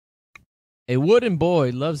A wooden boy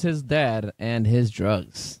loves his dad and his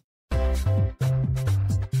drugs.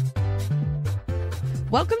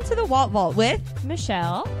 Welcome to the Walt Vault with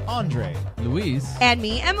Michelle, Andre, Luis, and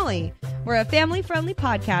me, Emily. We're a family-friendly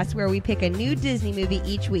podcast where we pick a new Disney movie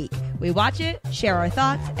each week. We watch it, share our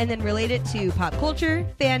thoughts, and then relate it to pop culture,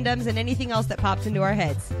 fandoms, and anything else that pops into our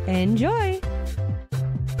heads. Enjoy!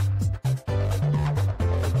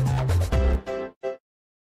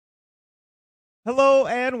 hello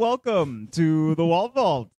and welcome to the Walt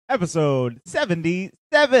Vault, episode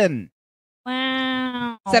 77.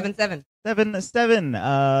 wow. 7-7. 77.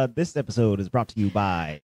 This episode is brought to you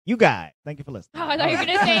by you guys. Thank you for listening. Oh, I thought you were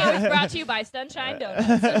going to say it was brought to you by Sunshine Donuts.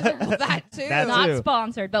 That too. That Not too.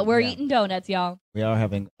 sponsored, but we're Yeah. eating donuts, y'all. We are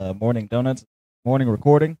having morning donuts, morning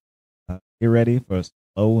recording. Get ready for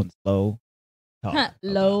slow talk.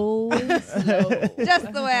 Low and slow.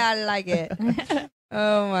 Just the way I like it.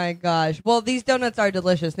 Oh my gosh. Well, these donuts are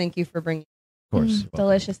delicious. Thank you for bringing. Of course. you're welcome.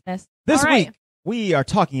 Deliciousness. This All right. week, we are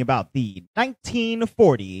talking about the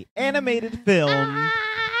 1940 animated film.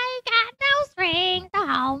 I got no strings to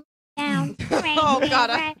hold down. Oh, God,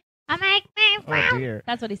 I make me Oh, frown. dear.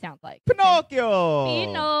 That's what he sounds like. Pinocchio.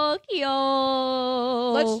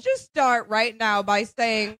 Pinocchio. Let's just start right now by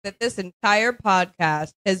saying that this entire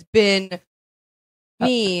podcast has been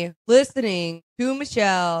me listening to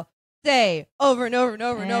Michelle say over and over and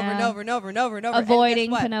over and over and Yeah. over and over and over and over. Avoiding and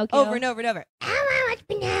guess what? Pinocchio. Over and over and over. I want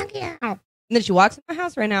Pinocchio. And then she walks in my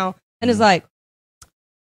house right now and is like,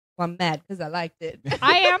 well, I'm mad because I liked it.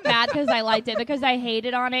 I am mad because I liked it, because I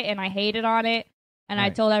hated on it, and I hated on it. And I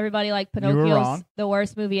Right. told everybody, like, were Pinocchio's wrong. the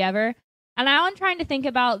worst movie ever. And now I'm trying to think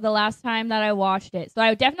about the last time that I watched it. So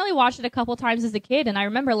I definitely watched it a couple times as a kid, and I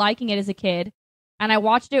remember liking it as a kid. And I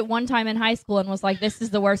watched it one time in high school and was like, this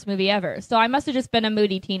is the worst movie ever. So I must have just been a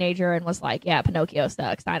moody teenager and was like, yeah, Pinocchio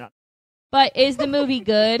sucks. I don't know. But is the movie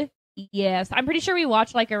good? Yes. I'm pretty sure we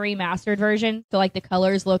watched like a remastered version. So like the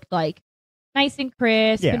colors looked like nice and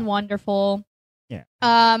crisp Yeah. and wonderful. Yeah.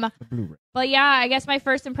 Um, The Blu-ray. but yeah, I guess my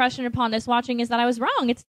first impression upon this watching is that I was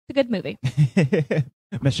wrong. It's a good movie.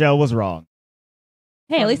 Michelle was wrong.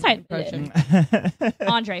 Hey, at least I Impression.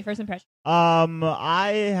 Andre, first impression.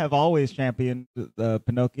 I have always championed the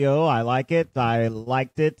Pinocchio. I like it. I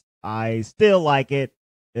liked it. I still like it.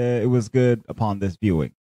 It was good upon this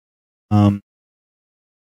viewing.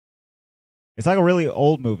 It's like a really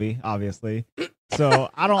old movie, obviously. So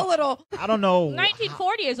I A don't little. know.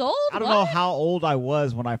 1940 is old. I don't What? know how old I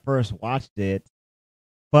was when I first watched it,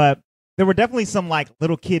 but there were definitely some like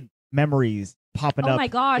little kid memories popping Oh up my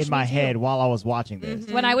gosh, in my me too. head while I was watching this.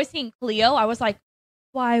 Mhm. When I was seeing Cleo, I was like,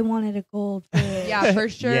 "Why I wanted a goldfish." Yeah, for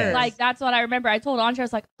sure. Yes. like that's what I remember. I told Andre, I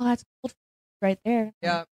was like, "Oh, that's goldfish right there."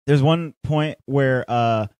 Yeah. There's one point where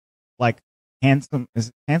like handsome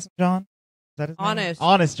John? Is that his name?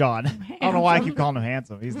 Honest John. I don't know why I keep calling him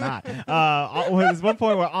handsome. He's not. There's one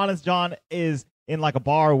point where Honest John is in like a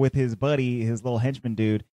bar with his buddy, his little henchman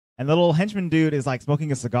dude, and the little henchman dude is like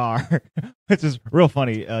smoking a cigar, which is real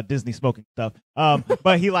funny, Disney smoking stuff.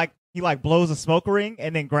 But he blows a smoke ring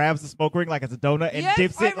and then grabs the smoke ring like it's a donut and Yes,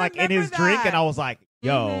 dips I it like in remember his drink, that. and I was like,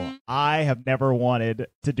 yo, Mhm. I have never wanted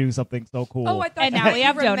to do something so cool. Oh, I thought And that now we you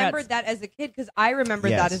have donuts. remembered that as a kid because I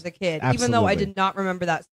remembered Yes, that as a kid, even though I absolutely. did not remember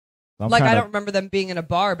that. So I'm Like, I trying to- don't remember them being in a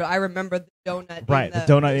bar, but I remember the donut. right, in the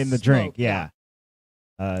donut in the smoke. drink, yeah.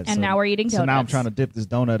 And now we're eating donuts. So now I'm trying to dip this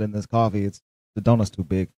donut in this coffee. The donut's too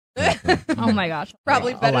big. Oh my gosh.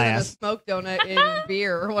 Probably better than a Alas. smoked donut in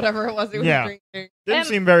beer or whatever it was he was Yeah. drinking. Didn't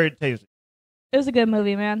seem very tasty. It was a good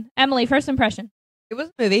movie, man. Emily, first impression. It was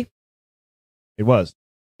a movie. It was.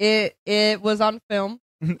 It was on film.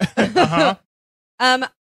 Uh-huh.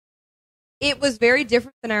 It was very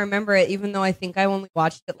different than I remember it, even though I think I only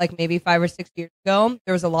watched it like maybe 5 or 6 years ago.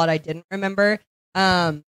 There was a lot I didn't remember.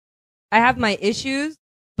 I have my issues,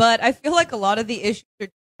 but I feel like a lot of the issues are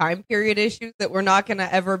time period issues that we're not going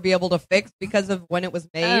to ever be able to fix because of when it was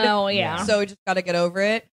made. Oh yeah. So we just got to get over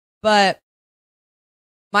it. But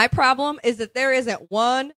my problem is that there isn't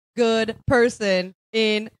one good person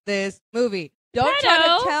in this movie. Don't try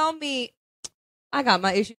Geppetto. to tell me. I got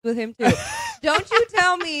my issues with him too. Don't you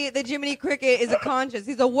tell me that Jiminy Crickett is a conscience.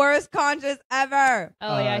 He's the worst conscience ever.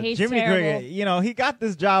 Oh yeah, he's Jiminy terrible. Cricket. He got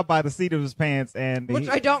this job by the seat of his pants, and Which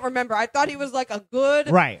I don't remember. I thought he was like a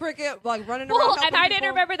good Right. cricket, like running Well, around. and helping I didn't people.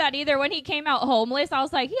 remember that either. When he came out homeless, I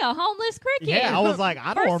was like, "Yeah, homeless cricket." Yeah, I was like,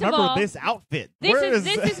 I don't First of remember all, this outfit. This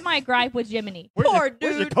is my gripe with Jiminy. where's Poor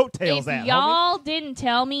where's your dude. coattails If at, homie? y'all didn't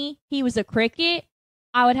tell me he was a cricket,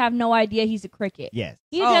 I would have no idea he's a cricket. Yes.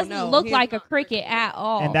 He Oh, doesn't no, look he is like a not cricket at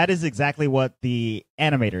all. And that is exactly what the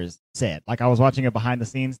animators said. Like I was watching a behind the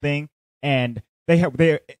scenes thing, and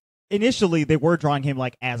initially they were drawing him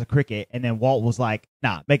like as a cricket, and then Walt was like,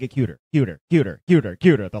 "Nah, make it cuter, cuter, cuter, cuter,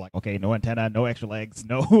 cuter." They're like, "Okay, no antenna, no extra legs,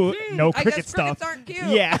 no no I cricket guess stuff." crickets aren't cute.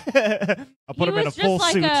 Yeah, I'll put him in a full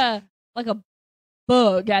suit. Like a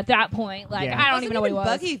bug at that point. Like Yeah. I don't even know what he was.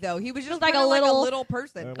 Buggy though. He was just like kinda a little- little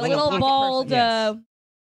person, a A like little pocket bald. person. Yes.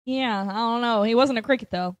 Yeah, I don't know. He wasn't a cricket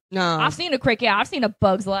though. No, I've seen a cricket. I've seen a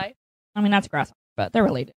bug's life. I mean, that's a grasshopper, but they're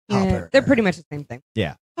related. Yeah, Hopper. they're pretty much the same thing.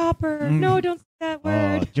 Yeah. Hopper. Mm. No, don't say that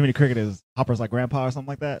word. Jiminy Cricket is Hopper's like grandpa or something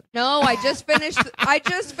like that. No, I just finished. I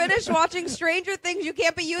just finished watching Stranger Things. You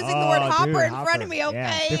can't be using the word Oh, Hopper dude, in front of me, okay?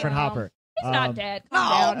 Yeah, different Um, Hopper. He's not dead. no.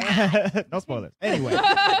 Calm down. No spoilers. Anyway,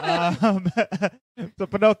 so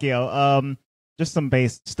Pinocchio. Just some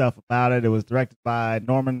base stuff about it. It was directed by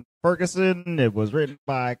Norman Ferguson. It was written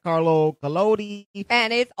by Carlo Collodi.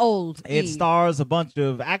 And it's old. It stars a bunch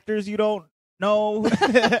of actors you don't know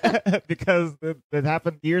because it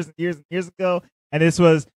happened years and years and years ago. And this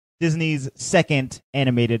was Disney's second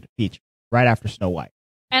animated feature, right after Snow White.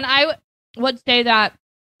 And I would say that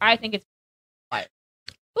I think it's fire.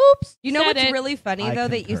 Oops. You know said what's it. really funny I though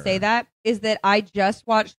that you concur. say that is that I just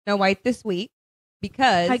watched Snow White this week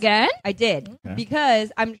because Again? I did Okay.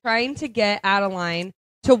 because I'm trying to get Adeline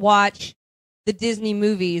to watch the Disney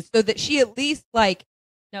movies so that she at least like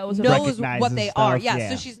knows knows Recognizes what they stuff, are. Yeah, yeah.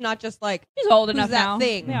 so she's not just like She's old who's enough that now.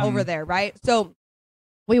 thing Yeah. over there, right? So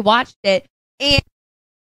we watched it and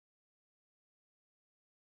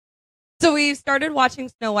so we started watching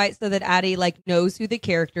Snow White so that Addie like knows who the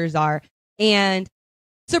characters are. And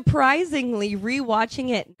surprisingly, rewatching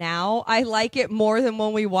it now, I like it more than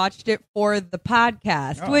when we watched it for the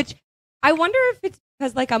podcast, Oh. which I wonder if it's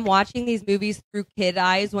because like I'm watching these movies through kid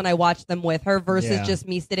eyes when I watch them with her versus Yeah. just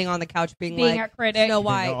me sitting on the couch being Being like, a critic. Snow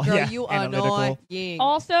White, girl, Yeah, you analytical. annoying.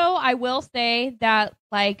 Also, I will say that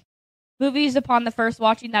like movies upon the first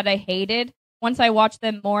watching that I hated, once I watch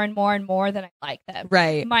them more and more and more, then I like them.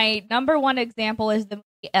 Right. My number one example is the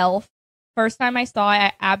movie Elf. First time I saw it,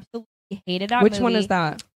 I absolutely hated that Which movie. one is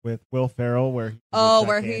that? With Will Ferrell, where he's Oh, a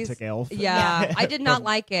where gigantic he's- elf. Yeah, I did not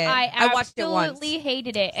like it. I watched it once. absolutely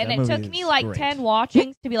hated it, and That it took movie me is like great. 10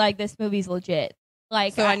 watchings to be like, this movie's legit.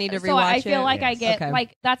 Like, So I need to So I rewatch feel it? like I Yes. get Okay.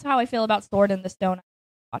 like that's how I feel about Sword in the Stone.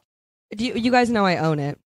 Do you guys know I own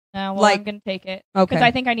it? Well, Like- I'm gonna take it Okay. because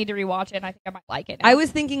I think I need to rewatch it, and I think I might like it. Now. I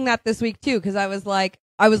was thinking that this week too because I was like,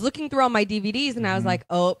 I was looking through all my DVDs and I was Mhm. like,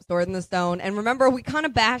 oh, Sword in the Stone. And remember, we kind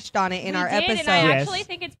of bashed on it in We our did, episode. and I Yes. actually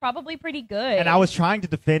think it's probably pretty good. And I was trying to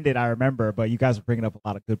defend it, I remember, but you guys were bringing up a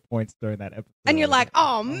lot of good points during that episode. And you're like,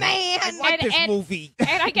 oh, man. I like this and- movie.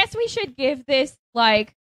 and I guess we should give this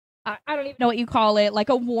like I don't even know what you call it, like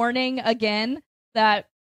a warning again that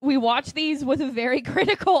we watch these with a very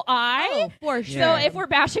critical eye. Oh, for sure. So if we're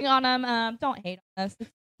bashing on them, don't hate on us.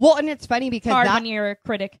 It's Well, and it's funny because hard that when you're a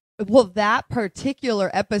critic. that particular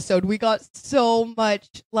episode, we got so much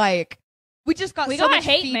we just got We so got much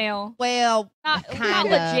hate mail. Well, Not kinda.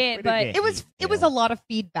 legit, We but did get it was a lot of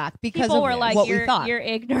feedback because people of were like, what you're, we thought. you're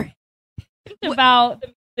ignorant about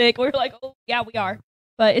the music. We were like, oh, yeah, we are.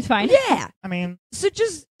 But it's fine. Yeah. I mean, So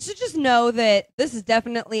just know that this is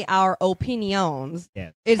definitely our opinions.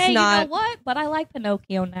 Yeah. It's Hey, not you know what? But I like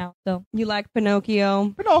Pinocchio now, so. you like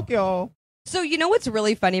Pinocchio. Pinocchio. So you know what's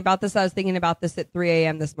really funny about this? I was thinking about this at 3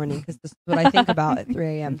 a.m. this morning because this is what I think about at 3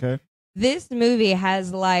 a.m. Okay. This movie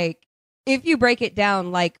has if you break it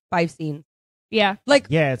down, 5 scenes. Yeah.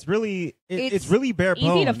 Yeah, it's really it's really bare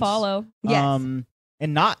bones. Easy to follow. Yes.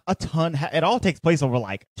 And not a ton. It all takes place over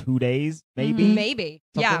 2 days, maybe. Mhm. Maybe.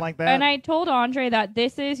 Something Yeah. like that. And I told Andre that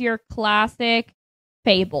this is your classic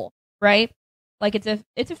fable, right? Like it's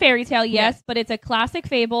a fairy tale, yes, but it's a classic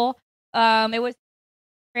fable. It was,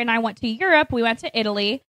 and I went to Europe. We went to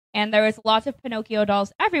Italy, and there was lots of Pinocchio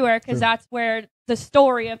dolls everywhere because True. that's where the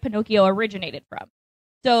story of Pinocchio originated from.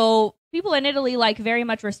 So people in Italy very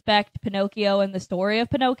much respect Pinocchio and the story of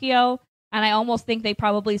Pinocchio. And I almost think they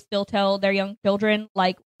probably still tell their young children,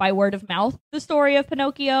 by word of mouth, the story of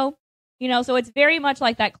Pinocchio. So it's very much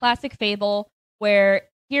like that classic fable where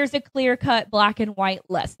here's a clear-cut black and white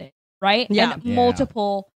lesson, right? Yeah. And Yeah.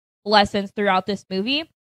 multiple lessons throughout this movie,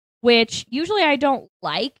 which usually I don't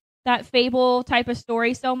like that fable type of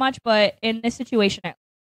story so much, but in this situation,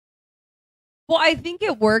 Well, I think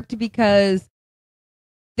it worked because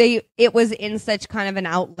it was in such kind of an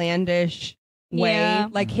outlandish way,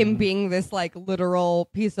 Yeah. him being this literal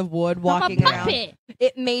piece of wood I'm walking a around. puppet.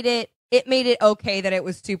 It made it okay that it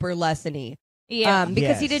was super lessony. Yeah.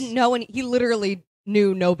 Because he Yes. didn't know, and he literally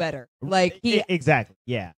knew no better. Exactly.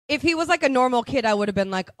 Yeah. If he was a normal kid, I would have been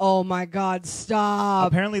like, "Oh my god, stop!"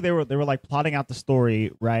 Apparently they were plotting out the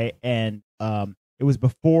story, right? And it was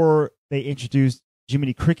before they introduced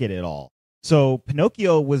Jiminy Cricket at all. So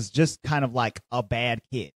Pinocchio was just kind of like a bad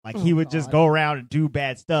kid. Like he would just go around and do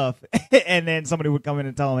bad stuff, and then somebody would come in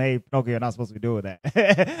and tell him, "Hey, Pinocchio, you're not supposed to be doing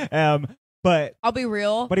that." But I'll be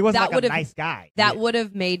real. But he wasn't like a nice guy. That would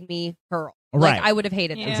have made me hurl. Right. Like I would have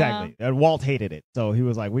hated that. Exactly. And Walt hated it, so he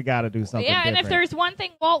was like, "We got to do something." Yeah, and if there's one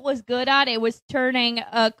thing Walt was good at, it was turning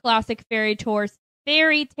a classic fairy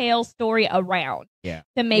tale story around. Yeah.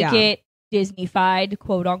 To make it Disney-fied,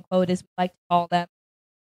 quote unquote, as we like to call them.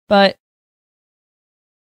 But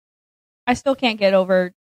I still can't get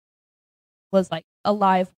over was like a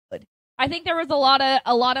live wood. I think there was a lot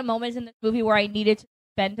of moments in this movie where I needed to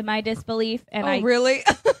suspend my disbelief, and really?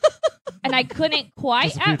 And I couldn't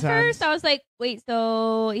quite at first. I was like, wait,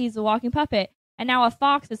 so he's a walking puppet, and now a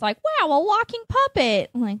fox is like, wow, a walking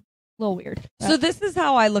puppet. I'm like, a little weird. So this is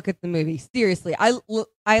how I look at the movie. Seriously,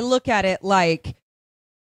 I look at it like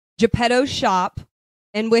Geppetto's shop,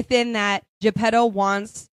 and within that, Geppetto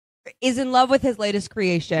is in love with his latest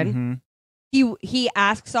creation. Mm-hmm. He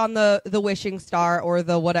asks on the wishing star or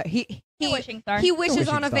the whatever. He wishing star. He wishes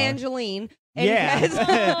wishing on star. Evangeline.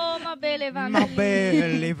 Oh, ma belle Evangeline. My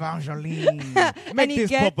belle Evangeline. Make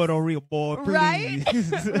this puppet a real boy,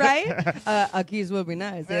 please. Right? A keys would be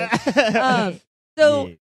nice. Yeah.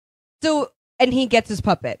 So, and he gets his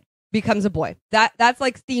puppet, becomes a boy. That's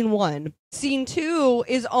like scene 1. Scene 2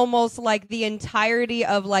 is almost like the entirety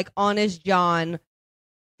of like Honest John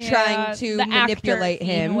trying to manipulate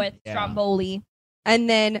him with Stromboli. And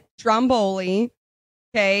then Stromboli,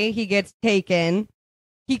 okay, he gets taken.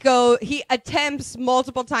 He attempts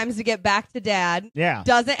multiple times to get back to dad. Yeah.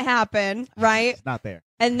 Doesn't happen, right? It's not there.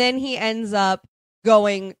 And then he ends up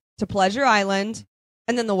going to Pleasure Island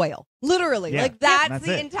and then the whale. Literally. Yeah. Like that's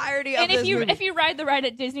the it. entirety of And this movie. if you ride the ride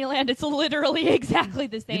at Disneyland, it's literally exactly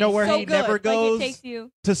the same. You know where So he good. never Like, goes? it takes you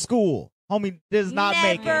To school. Homie does not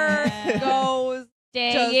make Never it. goes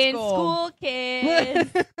stay in school. school,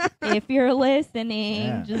 kids. If you're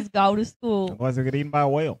listening, just go to school. Otherwise, they'll get eaten by a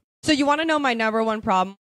whale. So you want to know my number one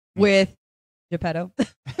problem with Geppetto?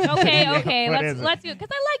 Okay. What Let's do it because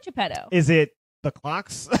I like Geppetto. Is it the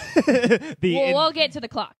clocks? We'll get to the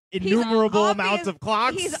clock. Innumerable amounts of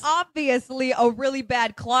clocks? He's obviously a really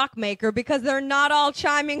bad clockmaker because they're not all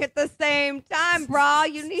chiming at the same time, brah.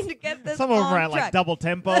 You need to get this. Some of them on are at like track. double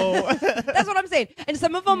tempo. That's what I'm saying. And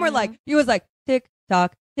some of them were like, he was like tick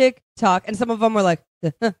tock, and some of them were like,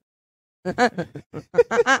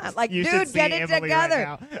 like, You dude, should see get it Emily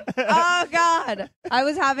together. right Oh God, I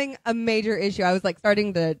was having a major issue. I was like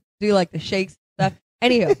starting to do like the shakes and stuff.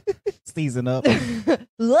 Anywho, Season up.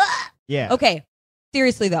 Yeah. Okay,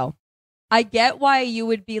 seriously though, I get why you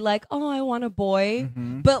would be like, oh, I want a boy,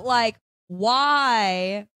 Mhm. but like,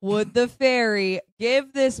 why would the fairy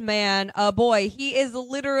give this man a boy? He is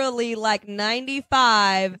literally like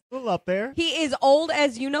 95. A little up there. He is old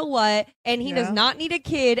as you know what, and he does not need a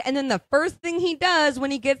kid. And then the first thing he does when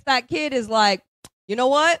he gets that kid is like, you know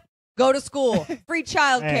what? Go to school. Free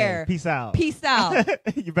childcare. Hey, peace out. Peace out.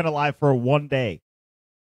 You've been alive for 1 day.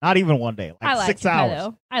 Not even 1 day. Like I like 6 Geppetto.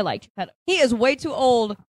 hours. I like Geppetto. He is way too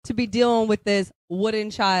old to be dealing with this wooden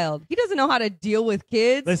child. He doesn't know how to deal with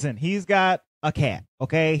kids. Listen, he's got a cat,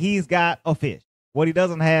 okay? He's got a fish. What he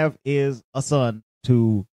doesn't have is a son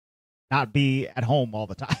to not be at home all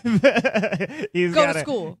the time. He's Go got to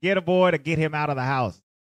school. Get a boy to get him out of the house.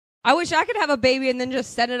 I wish I could have a baby and then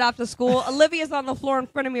just send it off to school. Olivia's on the floor in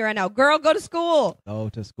front of me right now. Girl, go to school. Go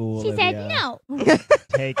to school, She Olivia. said no.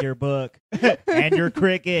 Take your book and your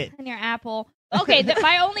cricket. And your apple. Okay,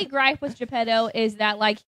 my only gripe with Geppetto is that,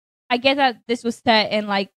 like, I get that this was set in,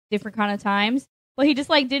 like, different kind of times, but he just,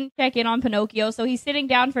 like, didn't check in on Pinocchio, so he's sitting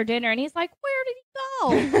down for dinner, and he's like, where did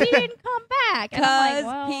he go? He didn't come back. And I'm Because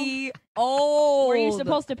like, well, he old. were you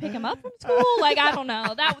supposed to pick him up from school? Like, I don't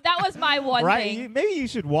know. That was my one Right? thing. Maybe you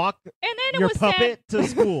should walk And then it your was puppet said, to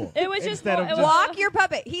school. It was just instead more- of it just was- Walk your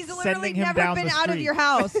puppet. He's literally Sending him never down been the out of street. your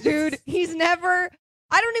house, dude. He's never.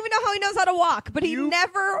 I don't even know how he knows how to walk, but he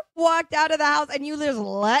never walked out of the house, and you just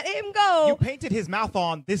let him go. You painted his mouth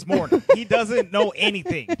on this morning. He doesn't know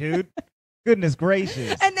anything, dude. Goodness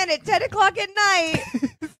gracious. And then at 10 o'clock at night,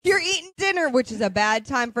 you're eating dinner, which is a bad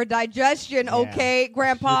time for digestion, Yeah. okay,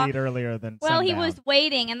 Grandpa? Should eat earlier than Well, he sundown. was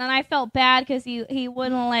waiting, and then I felt bad because he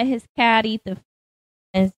wouldn't let his cat eat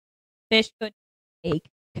his fish good cake.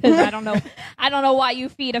 Because I don't know why you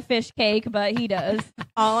feed a fish cake, but he does.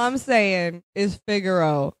 All I'm saying is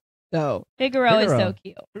Figaro. So Figaro is so Figaro.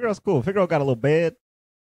 cute. Figaro's cool. Figaro got a little bed.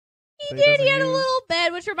 He that he did. He doesn't had a use. little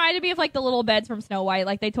bed, which reminded me of like the little beds from Snow White.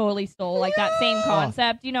 Like they totally stole like that same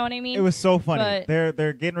concept. You know what I mean? It was so funny. But-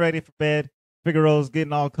 They're getting ready for bed. Figaro's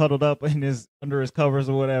getting all cuddled up in his under his covers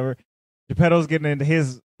or whatever. Geppetto's getting into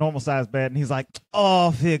his normal sized bed, and he's like,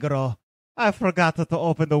 "Oh, Figaro, I forgot to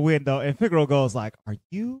open the window. And Figaro goes like, are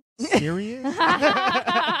you serious? Do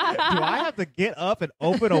I have to get up and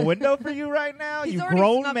open a window for you right now? He's you already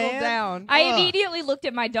grown snuggled man. down. I immediately looked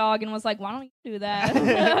at my dog and was like, why don't you do that?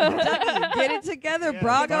 Get it together,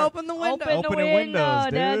 Braga. Open the window. Open the Opening window,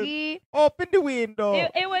 windows, dude. Dougie. Open the window.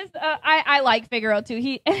 It was. I like Figaro too.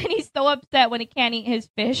 He's so upset when he can't eat his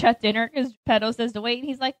fish at dinner because Geppetto says to wait, and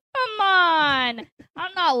he's like, "Come on,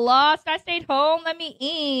 I'm not lost. I stayed home. Let me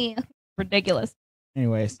eat." Ridiculous.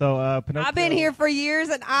 Anyway, so Pinocchio. I've been here for years,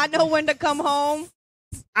 and I know when to come home.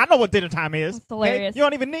 I know what dinner time is. It's hilarious. Hey, you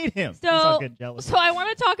don't even need him. So I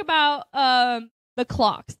want to talk about the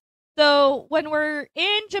clocks. So when we're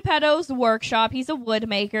in Geppetto's workshop, he's a wood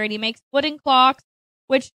maker, and he makes wooden clocks,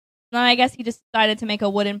 which I guess he just decided to make a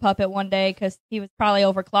wooden puppet one day because he was probably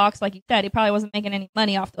over clocks. Like you said, he probably wasn't making any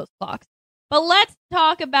money off those clocks. But let's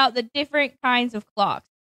talk about the different kinds of clocks,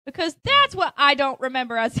 because that's what I don't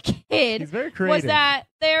remember as a kid. He's very creative. Was that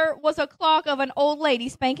there was a clock of an old lady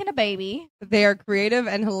spanking a baby. They are creative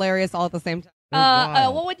and hilarious all at the same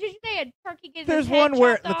time. What would you say? A turkey gets There's his head one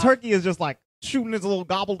where chopped the off? turkey is just like shooting his little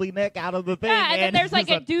gobbledygook out of the thing. Yeah, and then there's like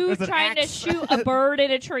a dude trying to shoot a bird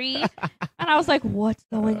in a tree. And I was like, what's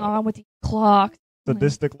going on with these clocks?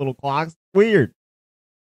 Sadistic little clocks. Weird.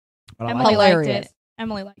 But I Emily like liked Hilarious. it.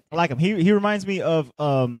 Emily liked it. I like him. He reminds me of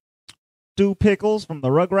Stu Pickles from the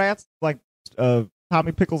Rugrats, like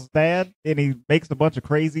Tommy Pickles' dad, and he makes a bunch of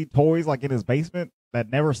crazy toys like in his basement that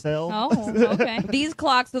never sell. Oh, okay. These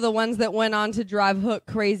clocks are the ones that went on to drive Hook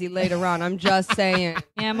crazy later on. I'm just saying.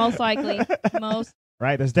 Yeah, most likely. Most.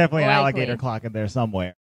 Right? There's definitely an Likely. alligator clock in there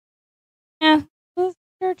somewhere. Yeah, that's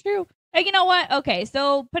sure true. Hey, you know what? Okay,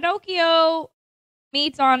 so Pinocchio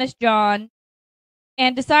meets Honest John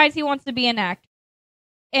and decides he wants to be an actor.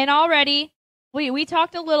 And already, we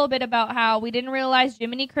talked a little bit about how we didn't realize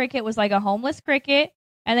Jiminy Cricket was like a homeless cricket,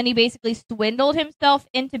 and then he basically swindled himself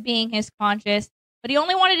into being his conscious. But he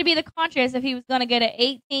only wanted to be the conscious if he was going to get an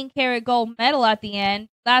 18-karat gold medal at the end.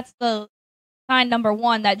 That's the sign number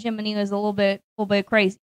one that Jiminy was a little bit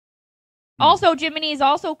crazy. Also, Jiminy is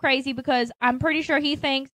also crazy because I'm pretty sure he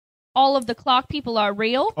thinks all of the clock people are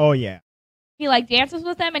real. Oh, yeah. He like dances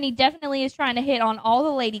with them, and he definitely is trying to hit on all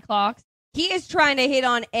the lady clocks. He is trying to hit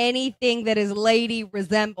on anything that his lady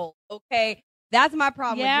resembles. Okay, that's my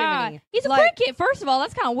problem with Jiminy. He's a cricket. First of all,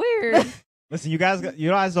 that's kind of weird. Listen, you guys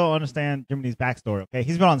don't understand Jiminy's backstory, okay?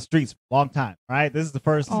 He's been on the streets for a long time, right? This is the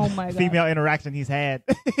first female interaction he's had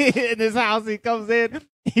in his house. He comes in,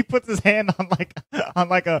 he puts his hand on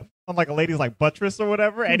like a lady's like buttress or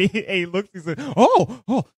whatever, and he looks, he says, "Oh,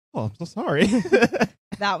 I'm so sorry."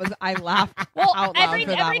 I laughed. Well, out loud every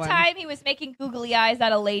for that one. time he was making googly eyes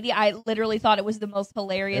at a lady, I literally thought it was the most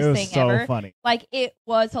hilarious It was thing so ever. funny. Like, it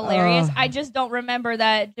was hilarious. I just don't remember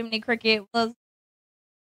that Jiminy Cricket was.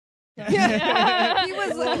 he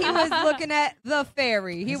was looking at the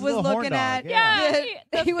fairy. He was looking at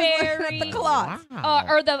the he was looking at the clock. Wow.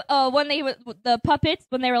 Or the when the puppets,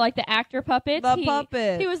 when they were like the actor puppets.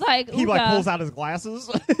 Puppet. He was like, He like pulls out his glasses.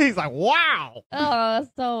 He's like, "Wow." Oh, that's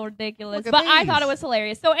so ridiculous. Look But at I these. thought it was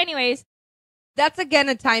hilarious. So anyways, That's again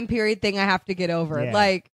a time period thing I have to get over. Yeah.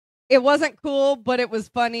 Like, it wasn't cool, but it was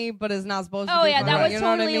funny, but it's not supposed to oh be yeah, funny. that was You know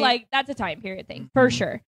what I totally mean? like, that's a time period thing for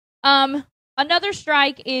sure. Another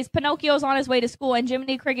strike is Pinocchio's on his way to school and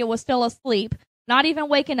Jiminy Cricket was still asleep, not even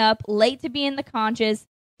waking up, late to be in the conscious.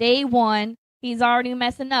 Day one, he's already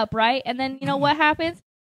messing up, right? And then you know what happens?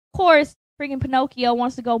 Of course, freaking Pinocchio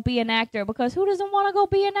wants to go be an actor, because who doesn't want to go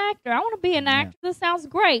be an actor? I want to be an actor. This sounds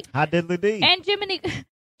great. Hot diddly dee. And Jiminy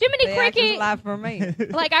They Cricket, just laugh for me.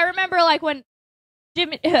 like, I remember like when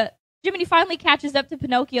Jiminy finally catches up to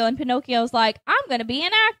Pinocchio, and Pinocchio's like, "I'm gonna be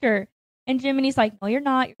an actor," and Jiminy's like, "No, you're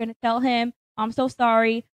not. You're gonna tell him I'm so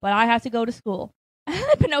sorry, but I have to go to school."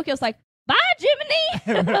 Pinocchio's like, "Bye, Jiminy."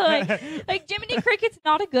 like Jiminy Cricket's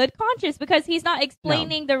not a good conscience because he's not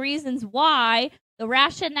explaining the reasons why, the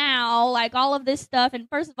rationale, like all of this stuff. And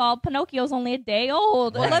first of all, Pinocchio's only a day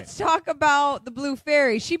old. Well, let's talk about the Blue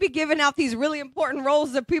Fairy. She be giving out these really important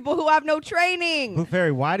roles to people who have no training. Blue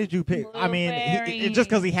Fairy, why did you pick? Blue I mean, Fairy. just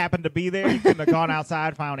because he happened to be there, he couldn't have gone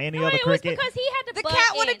outside, found any No, other it was cricket. because he had to The butt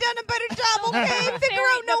cat would in. have done a better job, okay? Figure Fairy-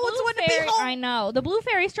 out no the one's Blue want to be Fairy- home. I know. The Blue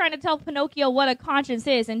Fairy's trying to tell Pinocchio what a conscience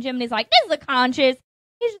is, and Jiminy's like, "This is a conscience."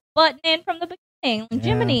 He's just butting in from the beginning. Like,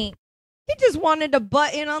 Yeah. Jiminy. He just wanted to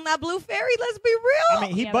butt in on that Blue Fairy. Let's be real. I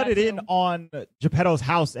mean, he Yeah, butted that in too. on Geppetto's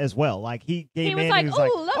house as well. Like, he came He was in like, and he was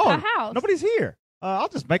like, "Ooh, look, "Oh, a house." nobody's here. I'll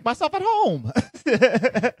just make myself at home."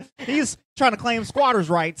 He's trying to claim squatters'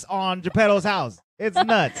 rights on Geppetto's house. It's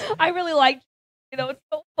nuts. I really like, it's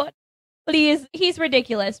so fun. But he's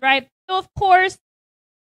ridiculous, right? So of course,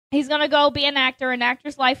 he's gonna go be an actor, an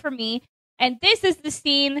actor's life for me. And this is the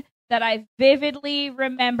scene that I vividly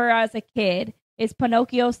remember as a kid. It's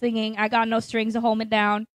Pinocchio singing "I Got No Strings to Hold Me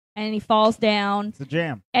Down," and he falls down. It's a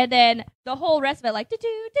jam. And then the whole rest of it, like do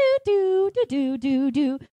do do do do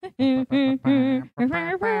do,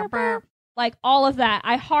 like all of that.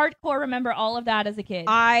 I hardcore remember all of that as a kid.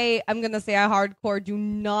 I'm gonna say I hardcore do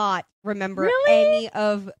not remember Really? any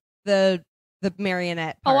of the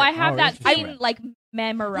marionette part. I have that really? scene like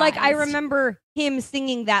memorized. Like I remember him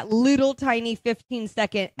singing that little tiny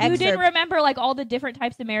 15-second excerpt. You didn't remember like all the different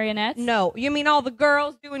types of marionettes? No, you mean all the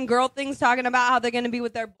girls doing girl things, talking about how they're going to be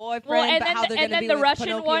with their boyfriend, Well, and but then, how they're going to be the with Russian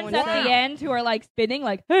Pinocchio ones and at stuff. the end who are like spinning,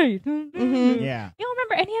 like hey. Mhm. Yeah. You don't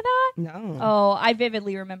remember any of that? No. Oh, I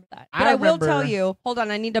vividly remember that. But I will remember- tell you, hold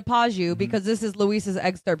on, I need to pause you Mhm. because this is Luis's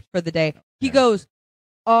excerpt for the day. He Okay. goes,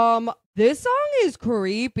 this song is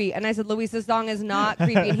creepy. And I said, Luis, this song is not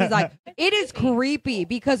creepy. And he's like, it is creepy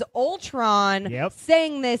because Ultron Yep.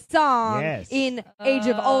 sang this song Yes. in Age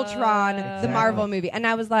of Ultron, the Exactly. Marvel movie. And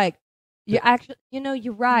I was like, you actually,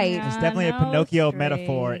 you're right. Yeah. It's definitely a no Pinocchio strings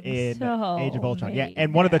metaphor in to Age of Ultron. Yeah, hold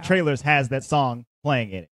and one of the me down. trailers has that song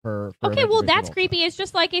playing in it for Okay, well, Age of that's Ultron. creepy. It's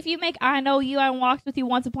just like if you make "I Know You, I Walked With You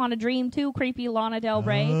Once Upon a Dream" too creepy, Lana Del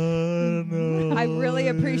Rey. I really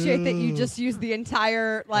appreciate that you just used the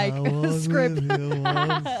entire script.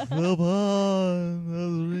 It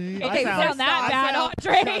Okay, doesn't sound that bad,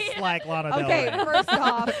 Andre. Just like Lana Del Okay, Rey. first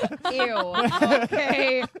off, ew.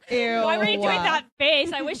 Okay, ew. Why were you doing that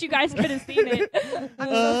face? I wish you guys could have seen it. I'm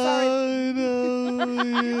so sorry.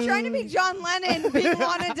 You're trying to be John Lennon being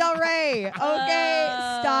Lana Del Rey. Okay,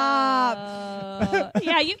 stop.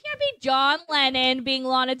 Yeah, you can't be John Lennon being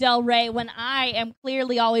Lana Del Rey when I am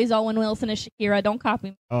clearly always Owen Wilson as Shakira. Don't copy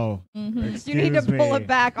me. Oh, Mhm. You need to excuse pull me. it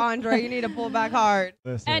back, Andre. You need to pull it back hard.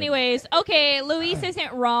 Listen. Anyways, okay, Luis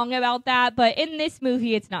isn't wrong about that, but in this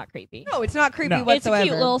movie, it's not creepy. No, it's not creepy No. whatsoever. It's a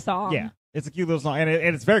cute little song. Yeah, it's a cute little song, and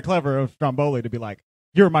it's very clever of Stromboli to be like,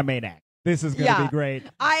 "You're my main act. This is gonna Yeah. be great.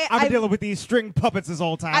 I I've been dealing with these string puppets this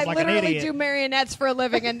whole time, I like an literally idiot." do marionettes for a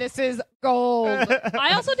living, and this is gold.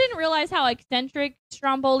 I also didn't realize how eccentric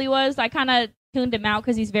Stromboli was. I kind of tuned him out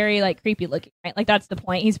because he's very like creepy looking, right? Like that's the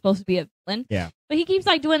point. He's supposed to be a villain. Yeah. But he keeps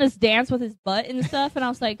like doing this dance with his butt and stuff, and I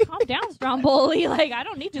was like, "Calm down, Stromboli. Like I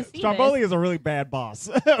don't need to see Stromboli is a really bad boss,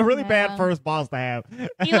 a really Yeah. bad first boss to have.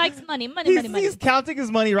 He likes money, money, He's, money, money. he's counting his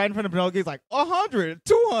money right in front of Pinocchio. He's like, 100,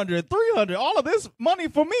 200, 300, all of this money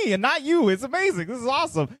for me and not you. It's amazing. This is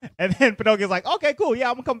awesome. And then Pinocchio's like, okay, cool. Yeah,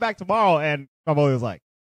 I'm going to come back tomorrow. And Stromboli was like,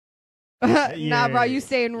 Nah, bro, you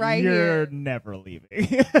staying right you're here. never leaving.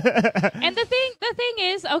 And the thing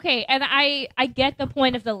is, okay, and I get the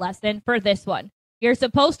point of the lesson for this one. You're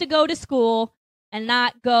supposed to go to school and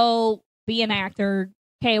not go be an actor.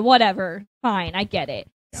 Okay, whatever. Fine, I get it.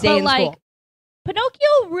 Stay But in like school.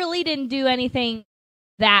 Pinocchio really didn't do anything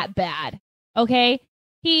that bad. Okay?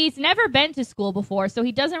 He's never been to school before, so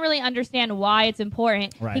he doesn't really understand why it's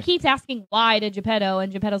important. Right. He keeps asking why to Geppetto,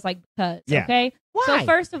 and Geppetto's like, because, Yeah. okay? Why? So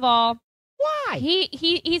first of all, Why?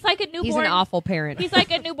 he's like a newborn. He's an awful parent. He's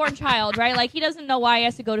like a newborn child, right? Like he doesn't know why he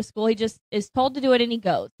has to go to school. He just is told to do it and he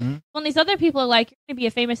goes. Mhm. When these other people are like, "You're going to be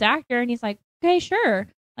a famous actor," and he's like, "Okay, sure."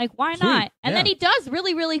 Like, why Sweet. not? And then Yeah. he does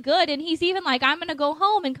really, really good. And he's even like, "I'm going to go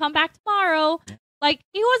home and come back tomorrow." Like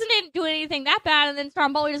he wasn't doing anything that bad. And then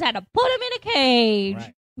Stromboli just had to put him in a cage.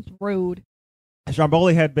 Right. It's rude.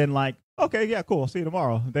 Stromboli had been like, okay, yeah, cool. See you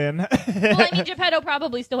tomorrow. Then, Well, I mean, Geppetto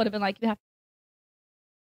probably still would have been like, "You have."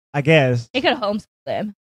 I guess He could have homeschooled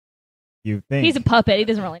him. you think. He's a puppet. He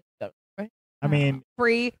doesn't really know. I mean,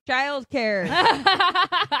 Free childcare.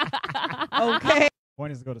 Okay. Okay.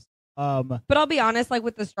 point is to go to But I'll be honest, like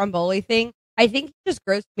with the Stromboli thing, I think it just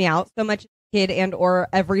grossed me out so much as a kid and or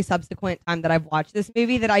every subsequent time that I've watched this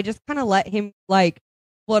movie that I just kind of let him like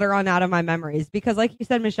flutter on out of my memories because like you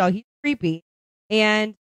said, Michelle, he's creepy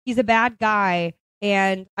and he's a bad guy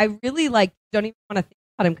and I really like don't even want to think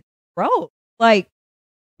about him 'cause he's gross. Like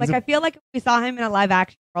He's I feel like if we saw him in a live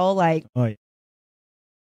action role, like oh yeah.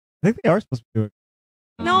 I think they are supposed to do it.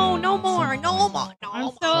 no Oh. more. I'm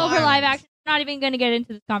so over live action. I'm not even going to get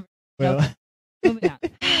into this conversation. Well, Moving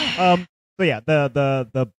on. so yeah,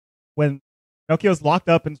 the when Pinocchio's locked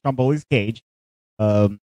up in Stromboli's cage,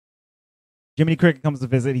 Jiminy Cricket comes to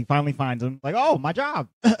visit. He finally finds him. Like, oh, my job.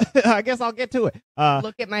 I guess I'll get to it.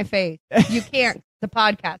 Look at my face. You can't. The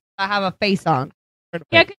podcast. I have a face on.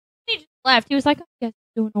 Yeah, 'cause he just left. He was like, "I guess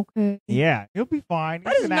you're doing okay." yeah, he'll be fine.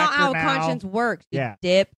 That He's is an not actor how now. conscience works. You Yeah.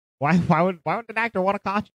 dip. Why would an actor want a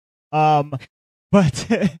conscience? But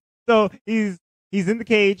so he's in the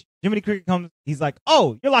cage. Jiminy Cricket comes. He's like,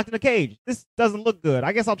 "Oh, you're locked in a cage. This doesn't look good.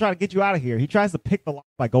 I guess I'll try to get you out of here." He tries to pick the lock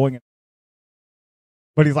by going in.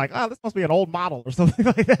 But he's like, oh, this must be an old model or something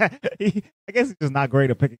like that. I guess he's just not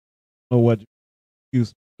great at picking what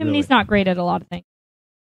use. Jiminy's not great at a lot of things.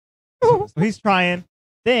 So he's trying.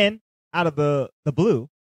 Then, out of the blue,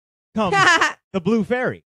 comes the blue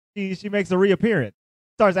fairy. She makes a reappearance.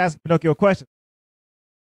 Starts asking Pinocchio questions.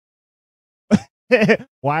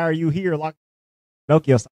 Why are you here?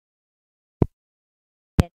 Pinocchio. It's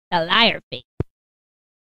a liar face.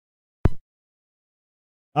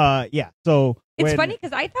 Yeah. So it's funny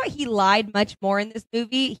because I thought he lied much more in this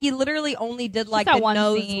movie. He literally only did like the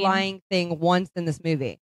nose lying thing once in this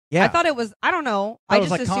movie. Yeah. I thought it was. I don't know. I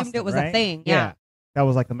just assumed constant, it was a thing. Yeah. That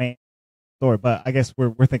was like the main story. But I guess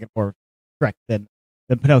we're thinking more Shrek than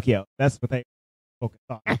Pinocchio. That's what they focus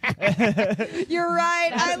on. You're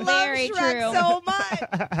right. I love Shrek so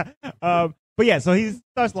much. But yeah, so he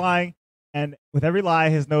starts lying, and with every lie,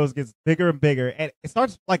 his nose gets bigger and bigger, and it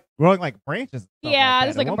starts like growing like branches. Yeah,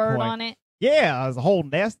 there's like a bird on it. Yeah, there's a whole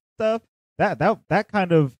nest stuff. That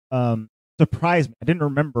kind of surprised me. I didn't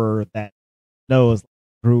remember that nose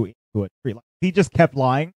grew into a tree. Like, if he just kept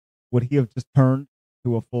lying, would he have just turned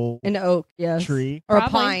to a full an oak, yes, tree or a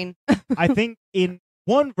pine? I think in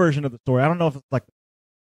one version of the story, I don't know if it's like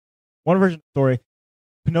one version of the story,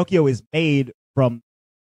 Pinocchio is made from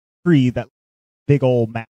a tree that big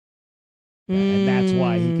old map, and that's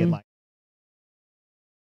why he can like.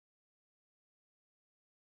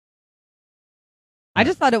 I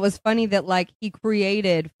just thought it was funny that like he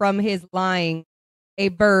created from his lying a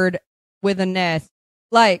bird with a nest.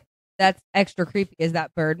 Like, that's extra creepy. Is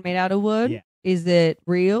that bird made out of wood? Yeah. Is it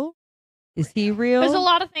real? Is he real? There's a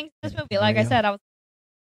lot of things in this movie. Like I said, I was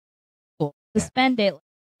cool. Suspend it.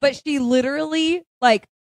 But she literally like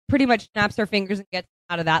pretty much snaps her fingers and gets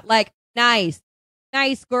out of that. Like, nice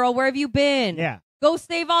girl. Where have you been? Yeah. Go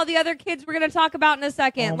save all the other kids we're gonna talk about in a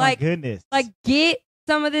second. Oh my goodness. Like, get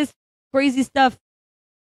some of this crazy stuff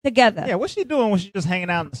together. Yeah, what's she doing when she's just hanging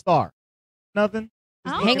out in the star? Nothing.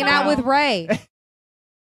 Just hanging out with Ray.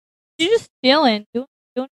 She's just chilling, doing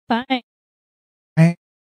fine.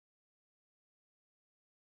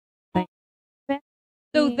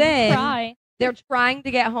 So then they're trying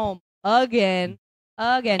to get home again.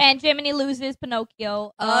 And Jiminy loses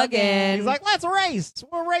Pinocchio again. He's like, let's race.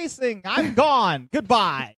 We're racing. I'm gone.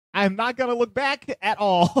 Goodbye. I'm not going to look back at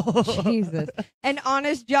all. Jesus. And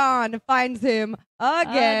Honest John finds him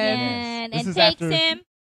again. And takes him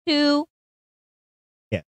to...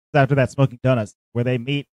 Yeah, it's after that Smoking Donuts, where they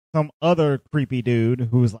meet some other creepy dude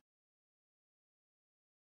who's like...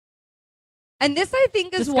 And this, I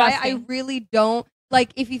think, is why I really don't...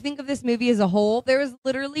 Like, if you think of this movie as a whole, there is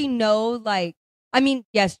literally no, like... I mean,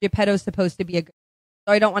 yes, Geppetto's supposed to be a good person,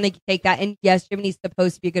 so I don't want to take that. And yes, Jiminy's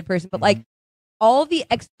supposed to be a good person, but, like, all the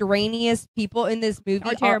extraneous people in this movie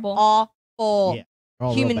are terrible. Awful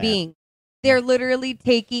human beings. They're literally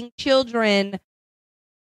taking children,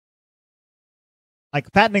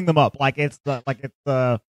 like fattening them up, like it's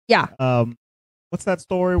yeah. What's that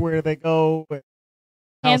story where they go?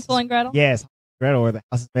 Hansel and Gretel. Yes, Gretel, where the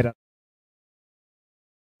house is made up.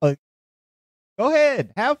 Go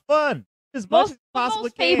ahead, have fun as much as possibly.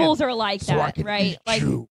 Most fables are like that, right? Like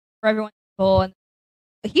for everyone's full and.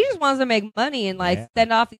 He just wants to make money and like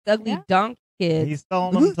send off these ugly donkey kids. He's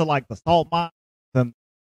selling them to like the salt mine and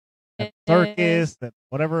circus and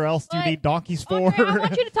whatever else you need donkeys for. Andre, I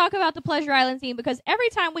want you to talk about the Pleasure Island scene because every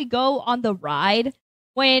time we go on the ride,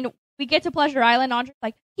 when we get to Pleasure Island, Andre's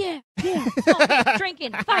like, yeah, smoking,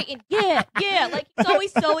 drinking, fighting, yeah. Like, he's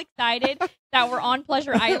always so excited that we're on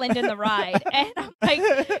Pleasure Island in the ride. And I'm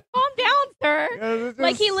like, calm down, sir.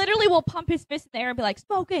 Like, he literally will pump his fist in the air and be like,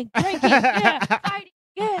 smoking, drinking, yeah, fighting.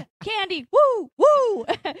 Yeah, candy, woo.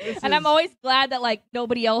 And I'm always glad that like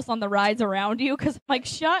nobody else on the rides around you because I'm like,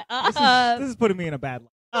 shut up. This is putting me in a bad light.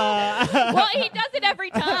 Well, he does it every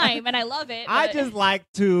time, and I love it. I just like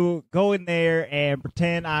to go in there and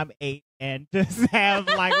pretend I'm 8 and just have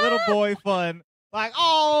like little boy fun. Like,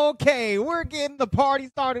 oh, okay, we're getting the party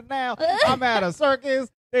started now. I'm at a circus.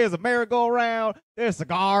 There's a merry-go-round. There's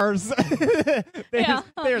cigars.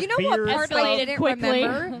 there's you know beer what part I didn't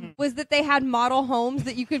remember was that they had model homes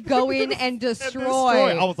that you could go in and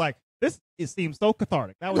destroy. I was like, it seems so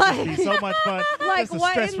cathartic. That would just be so much fun. Like, just a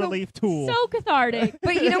stress relief tool. So cathartic.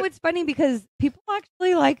 But you know, it's funny because people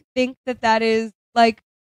actually like think that is like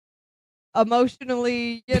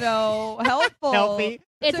emotionally, helpful. Healthy.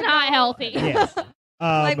 It's not healthy. Yes.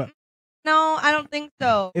 No, I don't think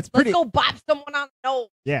so. Let's go bop someone on the nose.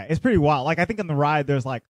 Yeah, it's pretty wild. Like, I think in the ride, there's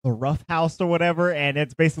like the rough house or whatever, and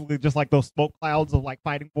it's basically just like those smoke clouds of like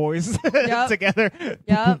fighting boys together.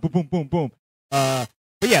 Yeah. Boom, boom, boom, boom. But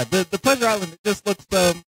yeah, the Pleasure Island, it just looks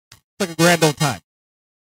like a grand old time.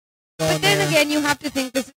 going But then there. again, you have to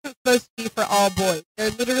think this isn't supposed to be for all boys. They're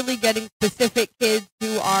literally getting specific kids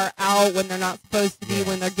who are out when they're not supposed to be,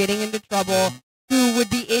 when they're getting into trouble, who would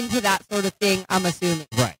be into that sort of thing, I'm assuming.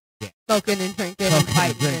 Right. Yeah. Smoking and drinking and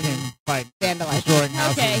fighting and vandalizing. Destroying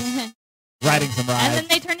houses. Okay. Riding some rides. And then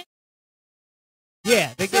they turn it.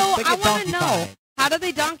 Yeah. They get I want to know, donkey-fied. how do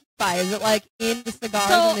they donkey fight? Is it like in the cigars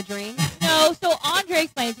So- and the dreams? No, so Andre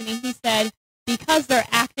explained to me, he said, because they're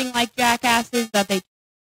acting like jackasses, that they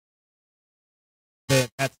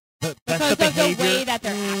That's the because of behavior. the way that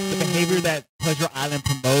they're acting. The behavior that Pleasure Island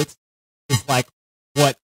promotes is like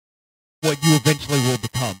what you eventually will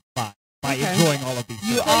become by Okay. enjoying all of these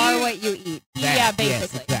You things. are what you eat. Yeah, Yes,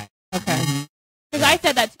 basically. exactly. Okay. Mhm. Because I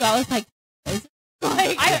said that too. I was like, is it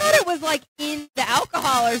like I thought it was like in the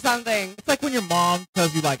alcohol or something. It's like when your mom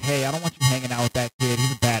tells you, like, hey, I don't want you hanging out with that kid.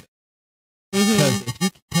 He's a bad. Mm-hmm. Because if you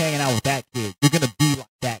keep hanging out with that kid, you're going to be like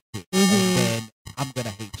that kid. And then I'm going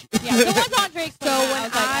to hate you. Yeah, so once Andre explained So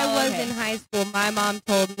that, when I was, like, in high school, my mom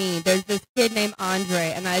told me there's this kid named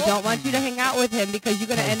Andre, and I don't want you to hang out with him because you're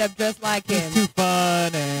gonna end up just like him. He's too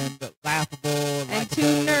fun and laughable and, And too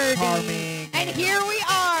likable, nerdy. charming. And here we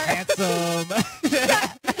are. handsome.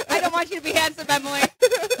 I don't want you to be handsome, Emily.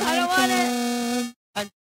 I don't want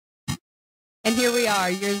it. And here we are,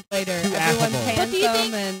 years later. Too Everyone's affable. But do you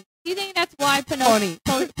handsome think- and do you think that's why funny.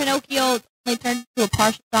 Pinocchio only turned into a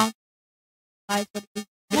partial donkey? He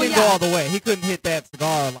Well, didn't go all the way. He couldn't hit that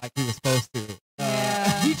cigar like he was supposed to.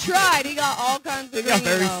 He tried. He got all kinds of He got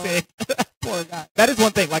green, very though. sick. Poor guy. That is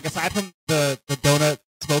one thing. Like, aside from the donut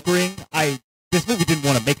smoke ring, this movie didn't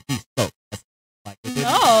want to make me smoke. Like, it didn't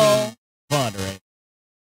No. seem fun or anything.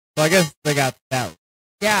 So I guess they got that.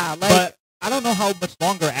 Yeah, like But I don't know how much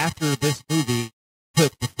longer after this movie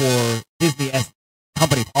took before Disney as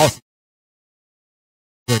company policy.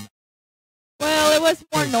 Well, it was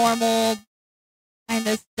more normal kind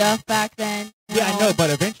of stuff back then. you Yeah, I know, but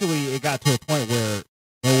eventually it got to a point where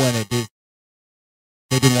no one at Disney,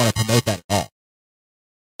 they didn't want to promote that at all.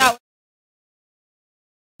 That was-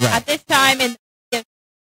 Right. At this time,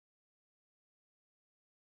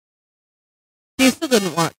 you still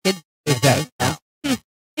didn't want kids. Exactly.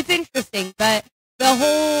 It's interesting, but the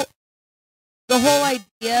whole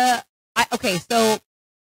idea. So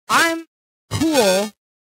I'm cool.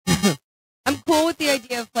 I'm cool with the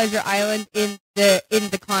idea of Pleasure Island in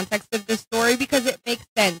the context of this story because it makes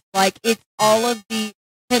sense. Like, it's all of the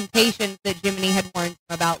temptations that Jiminy had warned him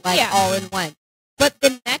about, like, Yeah. all in one. But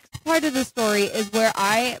the next part of the story is where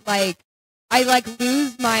I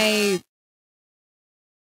lose my,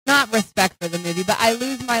 not respect for the movie, but I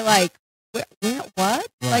lose my, like, what? Right.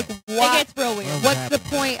 Like, it what? gets real weird. What's the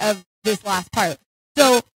point of this last part?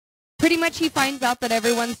 So pretty much he finds out that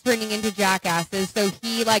everyone's turning into jackasses, so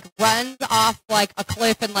he like runs off like a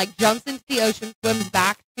cliff and like jumps into the ocean, swims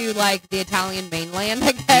back to like the Italian mainland,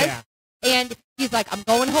 I guess. Yeah. And he's like, I'm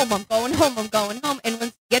going home. And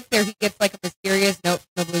once he gets there, he gets like a mysterious note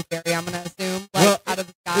from the blue fairy, I'm gonna assume, like Well, out of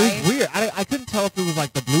the It sky. was weird. I couldn't tell if it was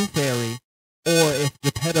like the Blue Fairy or if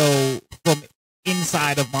Geppetto from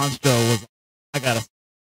inside of Monstro was, I gotta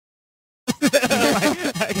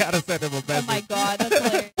send him a Oh message. my god, that's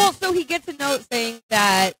hilarious. Well, so he gets a note saying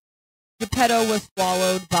that Geppetto was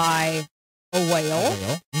swallowed by a whale.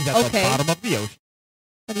 Well, he's at Okay. the bottom of the ocean.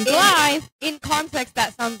 But he's alive. In context,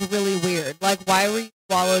 that sounds really weird. Like, why were you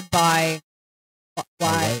swallowed by?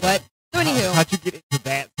 Why? whale. What? So anywho, How'd you get into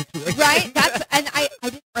that situation? right? I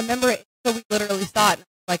didn't remember it, so we literally saw it. And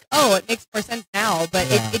like, oh, it makes more sense now, but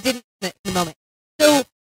Yeah. it didn't in the moment. So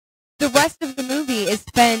the rest of the movie is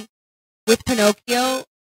spent with Pinocchio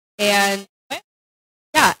and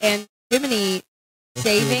Jiminy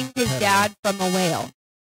saving his dad from a whale.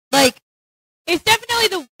 Like, It's definitely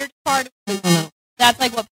the weird part of the movie. That's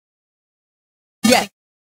like what, yes,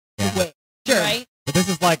 Yeah. wait, sure. right? But this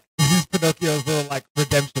is Pinocchio's little like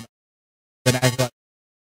redemption. Then I thought,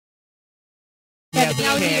 Yeah, the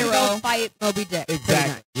Now Yeah. he's hero. gonna go fight Moby Dick. pretty much.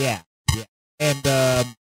 exactly. Yeah. And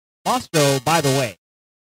Monstro, by the way,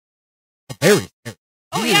 very scary.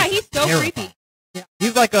 Oh He yeah, is he's so terrifying. creepy. Yeah.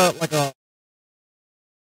 He's like a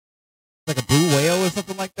blue whale or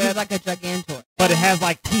something like He's that. like a gigantor. But it has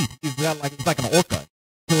like teeth. He's got like, it's like an orca,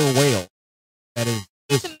 killer whale. That is.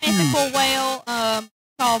 He's a mythical whale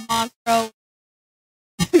called Monstro.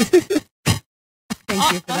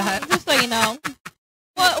 Thank you for that. Just so you know.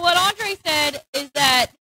 What Andre said is that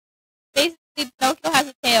basically Pinocchio has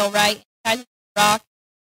a tail, right? It has a rock.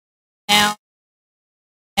 Now.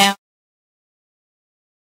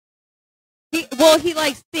 He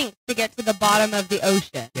like sinks to get to the bottom of the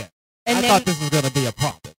ocean. Yeah. And I then thought this was going to be a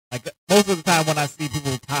problem. Like, most of the time when I see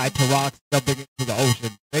people tied to rocks jumping into the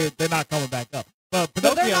ocean, they're not coming back up. But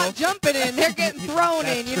well, Pinocchio, they're not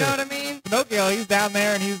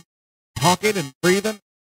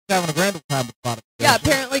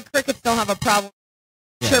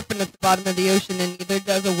bottom of the ocean, and neither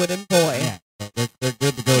does a wooden boy. Yeah, so they're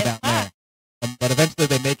good to go down there. But eventually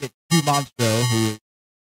they make it to Monstro, who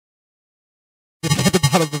is at the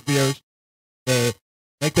bottom of the ocean. They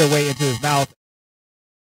make their way into his mouth.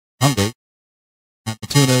 Hungry. And the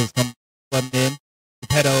tunas come flooding in.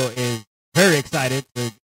 Geppetto is very excited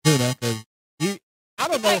for tuna because I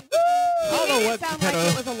don't know what sound Geppetto.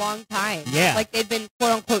 Like it was a long time. Yeah. Like they'd been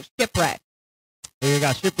quote unquote shipwrecked. They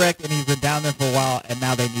got shipwrecked and he's been down there for a while and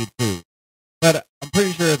now they need food. But I'm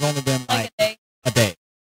pretty sure it's only been like a day.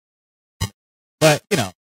 But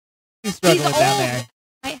he's struggling down there.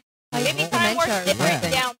 Maybe time more Right.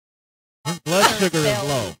 down. His blood sugar is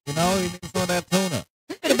low. He needs some of that tuna.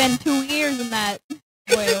 Could have been 2 years in that.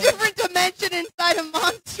 It's a different dimension inside a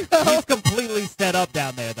Monstro. He's completely set up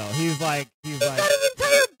down there, though. He's got an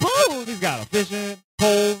entire boat. He's got a fishing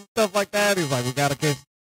pole, stuff like that. He's like, we gotta catch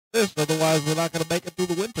fish, otherwise we're not gonna make it through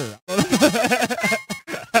the winter.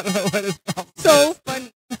 I don't know what his problem is. So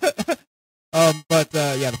funny. But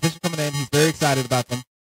the fish are coming in. He's very excited about them.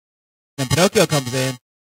 Then Pinocchio comes in,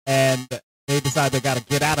 and they decide they gotta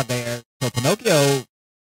get out of there. So Pinocchio,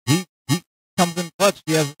 he comes in clutch.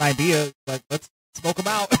 He has an idea. He's like, let's smoke him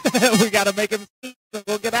out. We gotta make him speak, so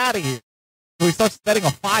we'll get out of here. So he starts setting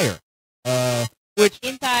a fire, which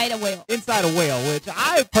inside a whale, which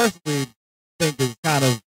I personally think is kind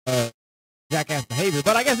of jackass behavior.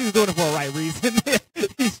 But I guess he's doing it for a right reason.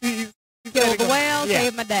 he's killed the whale,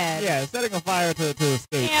 saved my dad. Yeah, setting a fire to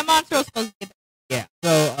escape. Yeah, Monstro's supposed to get that. Yeah,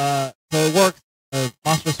 so it works.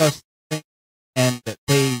 Monstro starts singing, and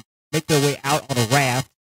they make their way out on a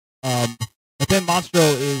raft. But then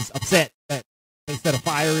Monstro is upset that they set a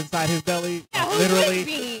fire inside his belly,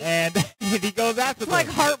 literally, and he goes after them. It's like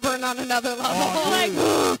heartburn on another level.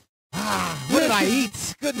 Oh, what did I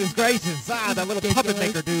eat? Goodness gracious! That little puppet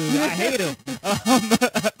maker dude. I hate him.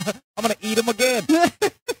 I'm gonna eat him again.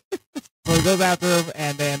 So he goes after him,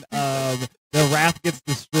 and then the raft gets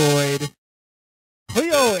destroyed.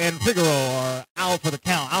 Cleo and Figaro are out for the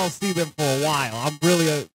count. I don't see them for a while. I'm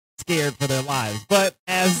really scared for their lives. But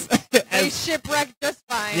as they shipwrecked just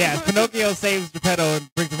fine. Yeah, as Pinocchio saves Geppetto and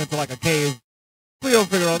brings him into like a cave. Cleo and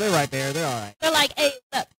Figaro, they're right there. They're all right. They're like, hey,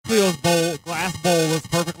 look. Cleo's glass bowl is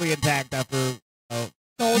perfectly intact after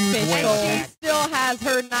goldfish. And she still has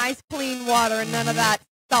her nice clean water and none of that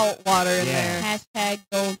salt water in there. Hashtag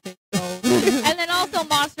goldfish gold. And then also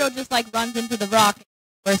Monstro just like runs into the rock.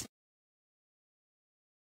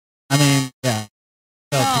 I mean, yeah.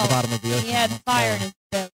 Fell to the bottom of the ocean. He had fire in his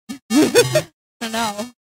belly. I know.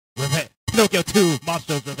 Pinocchio 2,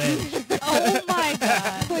 Monstro's Revenge. Oh my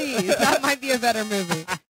god. Please, that might be a better movie.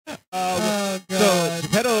 Oh god. So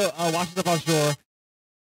Geppetto washes up on shore.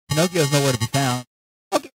 Pinocchio's nowhere to be found.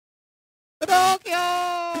 Okay.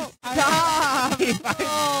 Pinocchio! Stop! He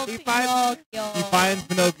finds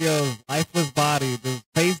Pinocchio's lifeless body just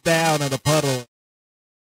face down in a puddle.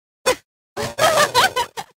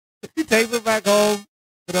 He takes him back home.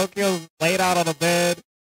 Pinocchio's laid out on a bed.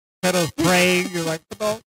 Geppetto's praying. You're like,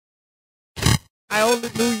 Pinocchio, I only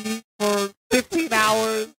knew you for 15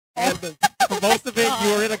 hours, and for most of it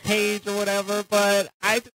you were in a cage or whatever, but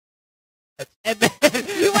and then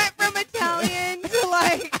you went from Italian to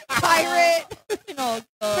like pirate.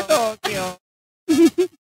 Pinocchio.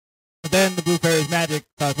 But then the Blue Fairy's magic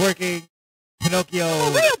starts working. Pinocchio,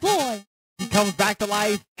 a real boy. He comes back to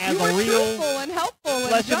life as a real truthful and helpful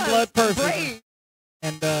flesh and blood person. Brave.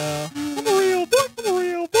 And I'm a real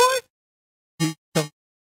boy. He comes.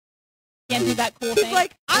 Can't do that cool thing. He's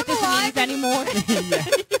like, I'm alive anymore.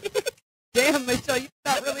 Damn, Michelle, you did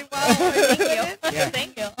that really well. Thank you. Yeah.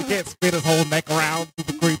 Thank you. He can't spin his whole neck around,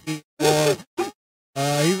 super creepy. Or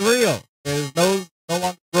he's real. His nose no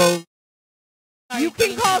longer grows. You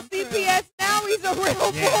can call CPS now. He's a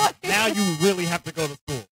real boy. Now you really have to go to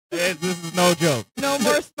school. This is no joke. No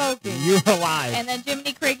more smoking. You're alive. And then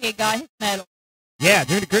Jiminy Crickett got his medal. Yeah,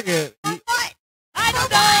 Jiminy Crickett. I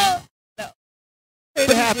know. It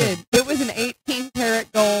happened. It was an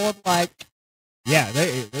 18-karat gold, like. Yeah,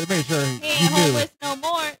 they made sure he ain't homeless no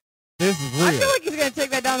more. This is real. I feel like he's gonna take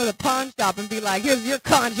that down to the pawn shop and be like, "Here's your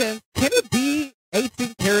conscience." Can it be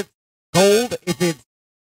 18 karat gold if it's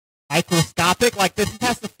microscopic? Like this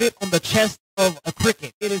has to fit on the chest of a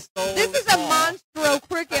cricket. It is so. This is small. a Monstro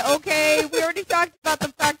cricket. Okay, we already talked about the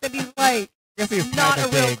fact that he's like I guess he's not a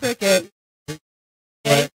real cricket.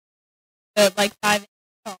 Okay. Like 5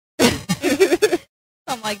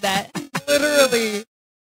 something like that. Literally.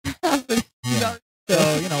 Yeah. So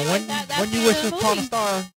when you wish upon a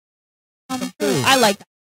star, come true. I like that.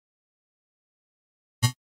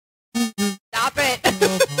 Stop it.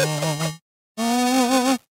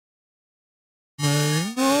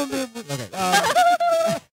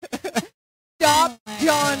 Okay.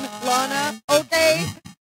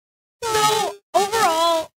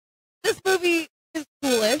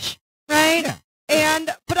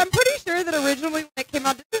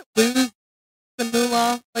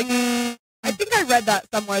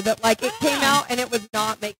 somewhere that like it came out and it was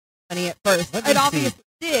not making money at first. Let me It obviously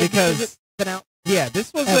did because it's been out. Yeah,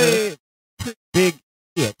 this was a pretty big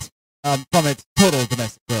hit from its total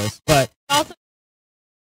domestic gross, but Also,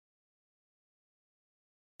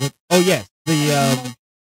 oh yes, the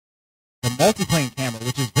multi-plane camera,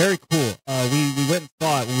 which is very cool. We went and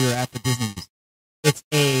saw it when we were at the Disney Museum. It's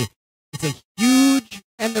a huge,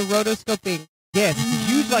 And the rotoscoping. yes, it's a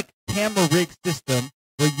huge like camera rig system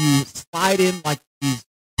where you slide in like these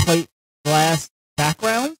plate glass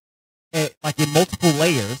backgrounds, like in multiple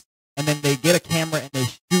layers, and then they get a camera and they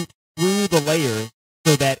shoot through the layers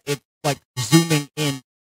so that it's like zooming in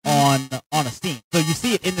on a scene. So you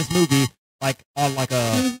see it in this movie, like on like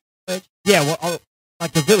a like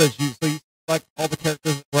the village. So you see like all the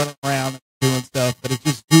characters running around and doing stuff, but it's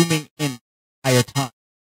just zooming in entire time.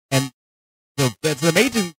 And so it's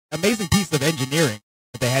an amazing piece of engineering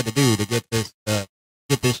that they had to do to get this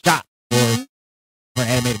shot for an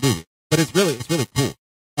animated movie. But it's really cool.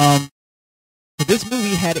 So this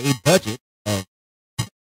movie had a budget of $1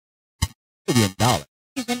 billion. in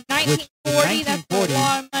Which, 1940, in that's 1940, a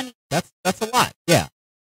lot of money. That's a lot, yeah.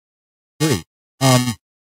 Agree.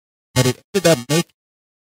 But it ended up making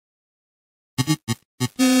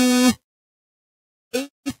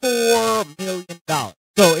 $84 million.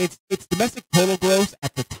 So its domestic total gross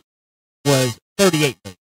at the time was $38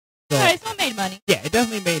 million. So Okay, so it made money. yeah, it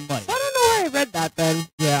definitely made money. I don't know where I read that then.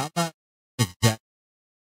 Yeah, I'm not exact.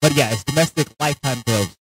 But yeah, its domestic lifetime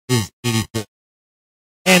gross is 84.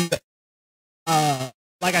 And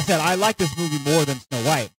like I said, I like this movie more than Snow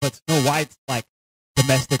White, but Snow White's like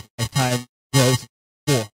domestic lifetime gross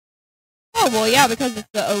 4. Oh, well, yeah, because it's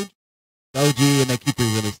the OG. OG, and they keep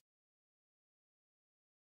re-releasing.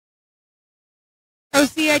 Oh,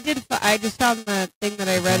 see, I just found the thing that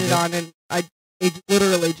I read it on, and it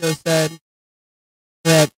literally just said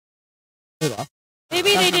that they lost.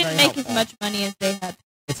 Maybe That's they not didn't very make helpful. as much money as they had.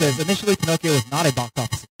 It says, initially Pinocchio was not a box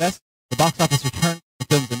office success. The box office return to the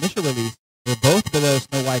film's initial release were both below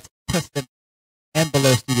Snow White's precedent and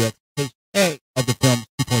below studio expectations of the film's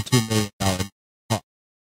 $2.2 million cost.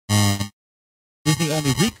 Disney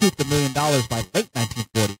only recouped $1 million by late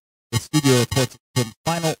 1940, with studio reports of the film's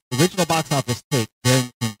final original box office take varying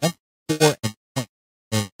between 1.4 and 0.8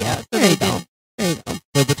 million. Yeah, so There they you go. don't. There you go.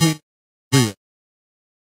 So between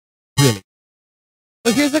really.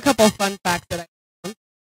 Well, here's a couple fun facts that I found.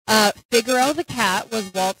 Figaro the cat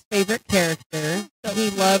was Walt's favorite character. So he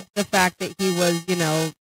loved the fact that he was,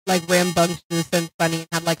 like rambunctious and funny and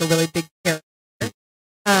had like a really big character.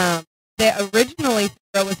 Originally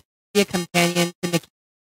Figaro was to be a companion to Mickey,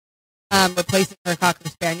 replacing her Cocker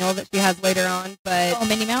Spaniel that she has later on. But Oh,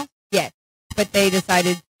 Minnie Mouse? yes, but they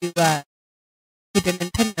decided to keep him in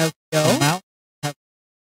Pinocchio. Mouse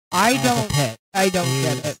I as a don't pet get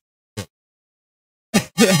is- it.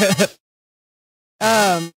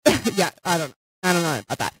 Yeah, I don't know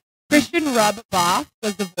about that. Christian Rubaboff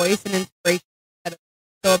was the voice and inspiration.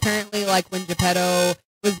 So apparently, like when Geppetto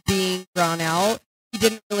was being drawn out, he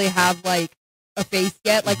didn't really have like a face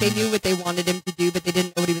yet. Like they knew what they wanted him to do, but they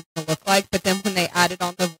didn't know what he was going to look like. But then when they added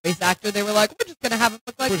on the voice actor, they were like, "We're just going to have him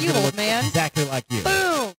look like We're just you, gonna old look man." exactly like you.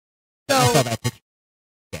 Boom. I saw So, that picture.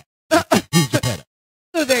 Yeah. Who's Geppetto?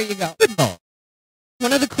 so there you go. No.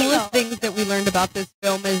 One of the coolest things that we learned about this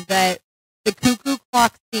film is that the cuckoo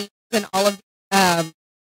clock scenes and all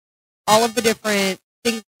of the different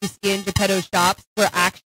things you see in Geppetto's shops were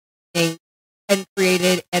actually made and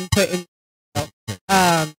created and put in,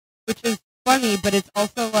 which is funny, but it's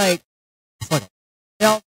also like It's like they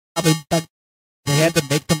all probably bug. they had to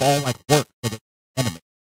make them all like work for the enemy.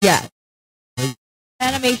 Yeah.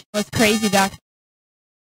 Animation was crazy back then.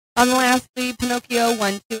 And lastly, Pinocchio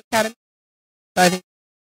won 2 Academy. So I think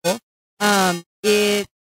it's cool. It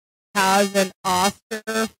has an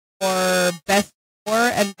Oscar for Best Score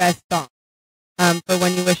and Best Song. For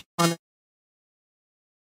When You Wish Upon a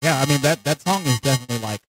Yeah, I mean that song is definitely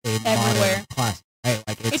like a Everywhere. modern classic. Right?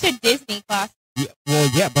 Like It's a Disney class. yeah, well,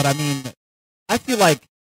 yeah, but I mean, I feel like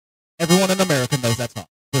everyone in America knows that song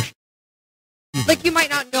for sure. Easily. Like you might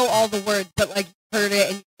not know all the words, but like you heard it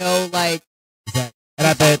and you know like Exactly. And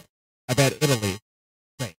I bet Italy.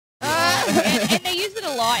 Right. and they use it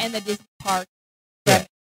a lot in the Disney park. Yeah.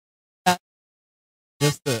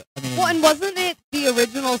 Just I mean. well, and wasn't it the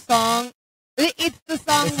original song? It's the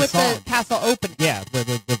song It's the with song. the castle opening. Yeah, where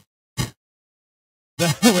when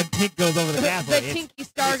Tink goes over the castle. The it's Tinky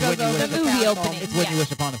Star it's goes when you over wish the upon- movie castle, opening. it's when Yeah. you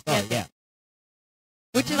wish upon a star. Yes, Yeah. yes.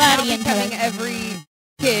 which is Bloody now and becoming bloody. every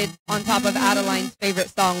kid on top of Adeline's favorite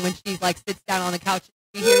song when she like sits down on the couch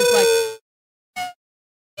and she hears like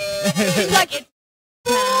She's like, it's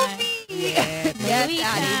time. yes, Movie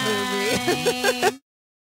Daddy movie. time.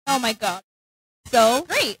 Oh my god. So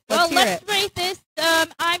Great. Let's rate this.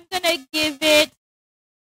 I'm gonna give it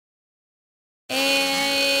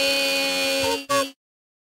a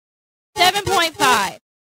 7.5.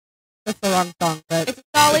 That's the wrong song, but It's a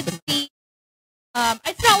solid C.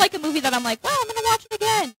 It's not like a movie that I'm like, well, I'm gonna watch it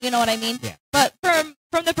again. You know what I mean? Yeah. But from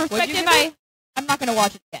the perspective, I'm not gonna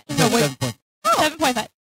watch it again. No, 7.5.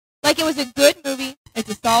 Like, it was a good movie. It's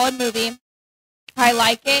a solid movie. I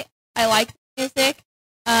like it. I like the music.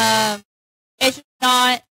 It's just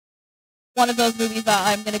not one of those movies that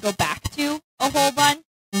I'm gonna go back to a whole bunch.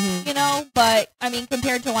 You know, but I mean,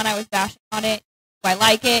 compared to when I was bashing on it, do I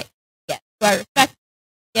like it? Yes. Do I respect it?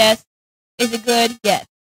 Yes. Is it good? Yes.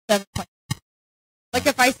 7.5. like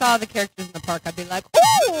if I saw the characters in the park, I'd be like,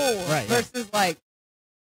 "Oh!" Right, versus like,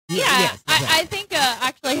 Yeah, yes, exactly. I think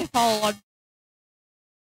actually I follow along.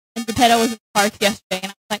 And Geppetto was in the park yesterday,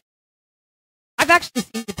 and I was like, I've actually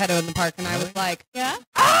seen Geppetto in the park, and I was like, yeah.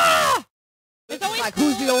 "Ah!" It's always like, cool.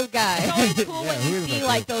 who's the old It's guy? always cool Yeah, when who you is see that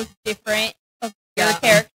like those different Yeah.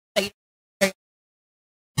 characters. Like,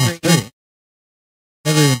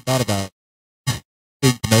 Never even thought about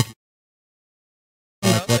being Pinocchio.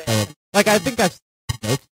 Like, what that would, like, I think I've seen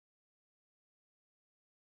Pinocchio.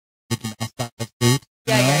 Mickey Mouse style of food.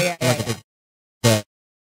 Yeah, you know? yeah, yeah, Like a yeah, big- but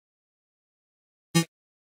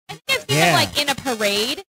I think I've seen Yeah. him like in a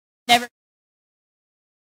parade. Never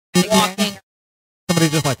Yeah. walking. somebody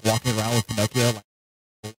just like walking around with Pinocchio, like,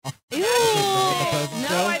 off Ew. in the Frozen No,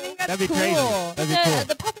 show. I think that's That'd be cool. crazy. That'd be cool.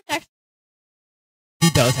 The puppet actually. He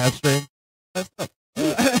does have strings. There's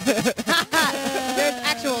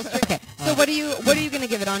actual string. Okay, so what are you gonna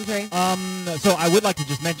give it, Andre? So I would like to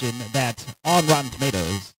just mention that on Rotten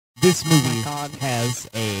Tomatoes, this movie God. has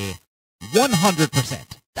a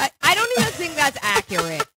 100%. I don't even think that's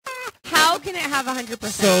accurate. How can it have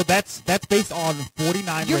 100%? So that's based on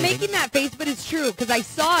 49 You're ratings. making that face, but it's true because I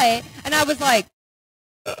saw it and I was like,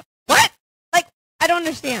 "What?" Like, I don't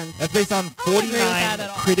understand. That's based on I don't agree with 49 that at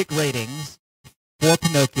all. critic ratings for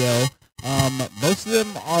Pinocchio. Most of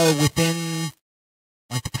them are within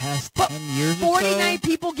like the past But 10 years or so. 49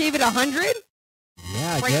 people gave it 100.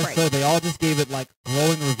 Yeah, I Right, guess right. so. They all just gave it like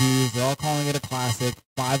glowing reviews. They're all calling it a classic.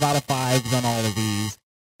 5 out of 5s on all of these,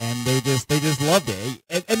 and they just loved it.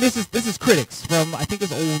 And this is critics from I think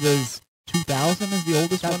as old as 2000 is the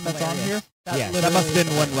oldest That's one that's on hilarious. here. That's Yeah, that must have been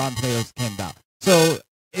literally when Rotten Tomatoes came out. So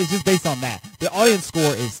it's just based on that. The audience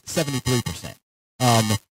score is 73%,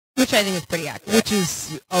 Which I think is pretty accurate. which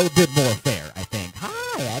is a bit more fair, I think.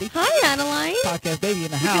 Hi, Addie. Hi, Adeline. Podcast baby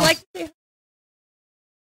in the Would house. you like to say?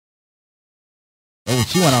 Oh,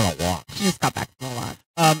 she went on a walk. She just got back from a lot.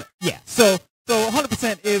 Yeah. So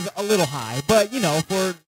 100% is a little high, but you know,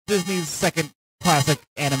 for Disney's second classic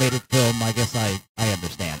animated film, I guess I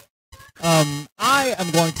understand. I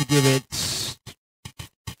am going to give it.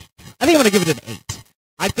 I think I'm going to give it an 8.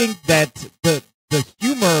 I think that the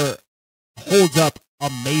humor holds up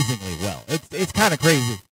amazingly well. It's kind of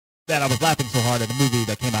crazy that I was laughing so hard at a movie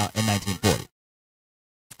that came out in 1940.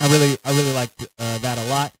 I really liked that a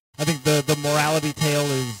lot. I think the morality tale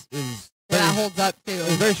is very, That holds up too.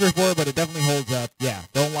 it's very straightforward, but it definitely holds up. Yeah,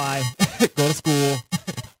 don't lie, go to school,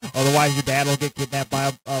 otherwise your dad will get kidnapped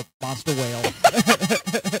by a monster whale.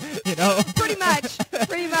 You know, Pretty much.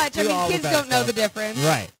 I Do all mean, of kids that don't know stuff. the difference.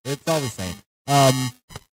 right? It's all the same.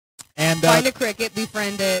 And Find a cricket,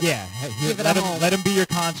 befriend it. yeah, Give it let a him home. let him be your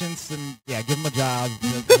conscience, and yeah, give him a job.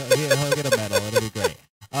 He'll get a medal. It'll be great.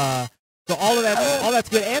 So all that's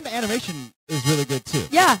good, and the animation is really good too.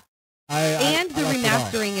 Yeah. I And the liked it all.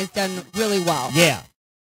 remastering is done really well. Yeah,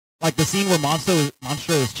 like the scene where Monstro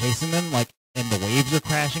is chasing them, like, and the waves are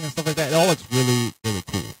crashing and stuff like that. It all looks really, really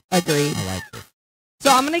cool. Agreed. I like it. So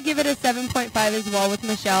I'm gonna give it a 7.5 as well with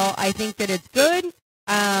Michelle. I think that it's good.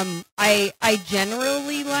 I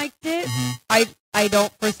generally liked it. Mhm. I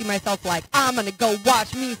don't foresee myself like I'm gonna go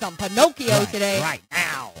watch me some Pinocchio Right, today. right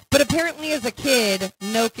now. But apparently, as a kid,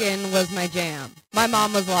 Nokin was my jam. My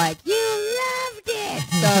mom was like, "You loved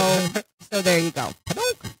it." So there you go.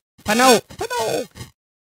 Pinocchio,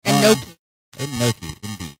 and Noki. And Noki,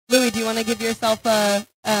 indeed. Louis, do you want to give yourself a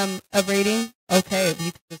rating? Okay,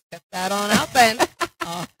 you can just get that on out then.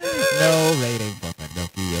 No rating for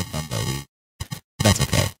Pinocchio from Louis. That's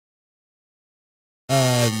okay.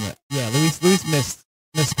 Yeah, Louis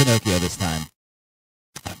missed Pinocchio this time.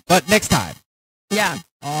 But next time, Yeah.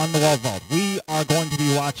 on the Walt Vault, we are going to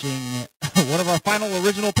be watching one of our final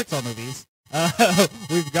original Pixar movies.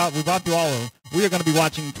 We've gone through all of them. We are going to be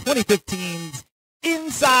watching 2015's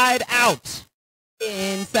Inside Out.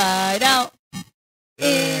 Inside out.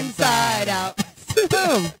 Inside out.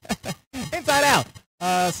 Boom. Inside Out.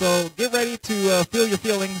 So get ready to feel your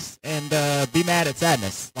feelings and be mad at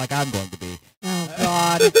sadness, like I'm going to be. Oh,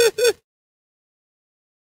 God.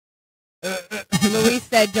 Luis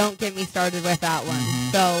said, don't get me started with that one.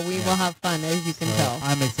 So we will have fun, as you can tell.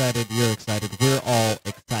 I'm excited. You're excited. We're all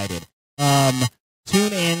excited.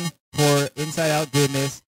 Tune in for Inside Out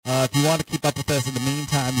Goodness. If you want to keep up with us in the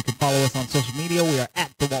meantime, you can follow us on social media. We are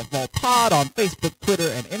at the Walt Pod on Facebook, Twitter,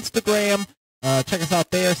 and Instagram. Check us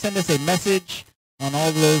out there. Send us a message on all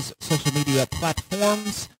of those social media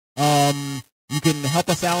platforms. You can help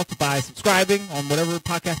us out by subscribing on whatever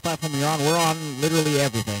podcast platform you're on. We're on literally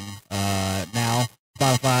everything now.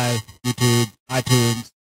 Spotify, YouTube,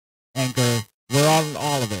 iTunes, Anchor. We're on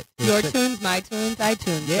all of it. Your tunes, my tunes,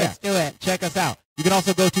 iTunes. Yeah. Let's do it. Check us out. You can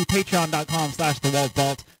also go to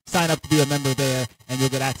patreon.com/thewaltvault, sign up to be a member there, and you'll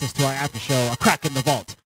get access to our after show, A Crack in the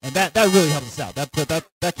Vault. And that really helps us out.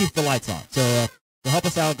 That keeps the lights on. So to help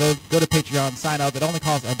us out, go to Patreon, sign up. It only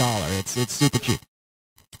costs $1. It's super cheap.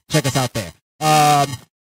 Check us out there. I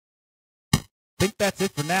think that's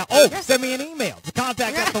it for now. Oh, send me an email to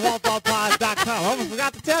contact@thewaltvaultpod.com. I almost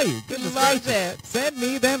forgot to tell you. Goodness gracious. Send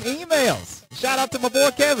me them emails. Shout out to my boy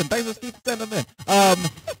Kevin. Thanks for keeping sending them in. All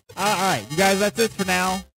right, you guys, that's it for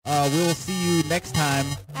now. We will see you next time.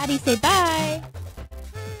 Addie, say bye.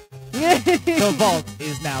 The vault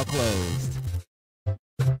is now closed.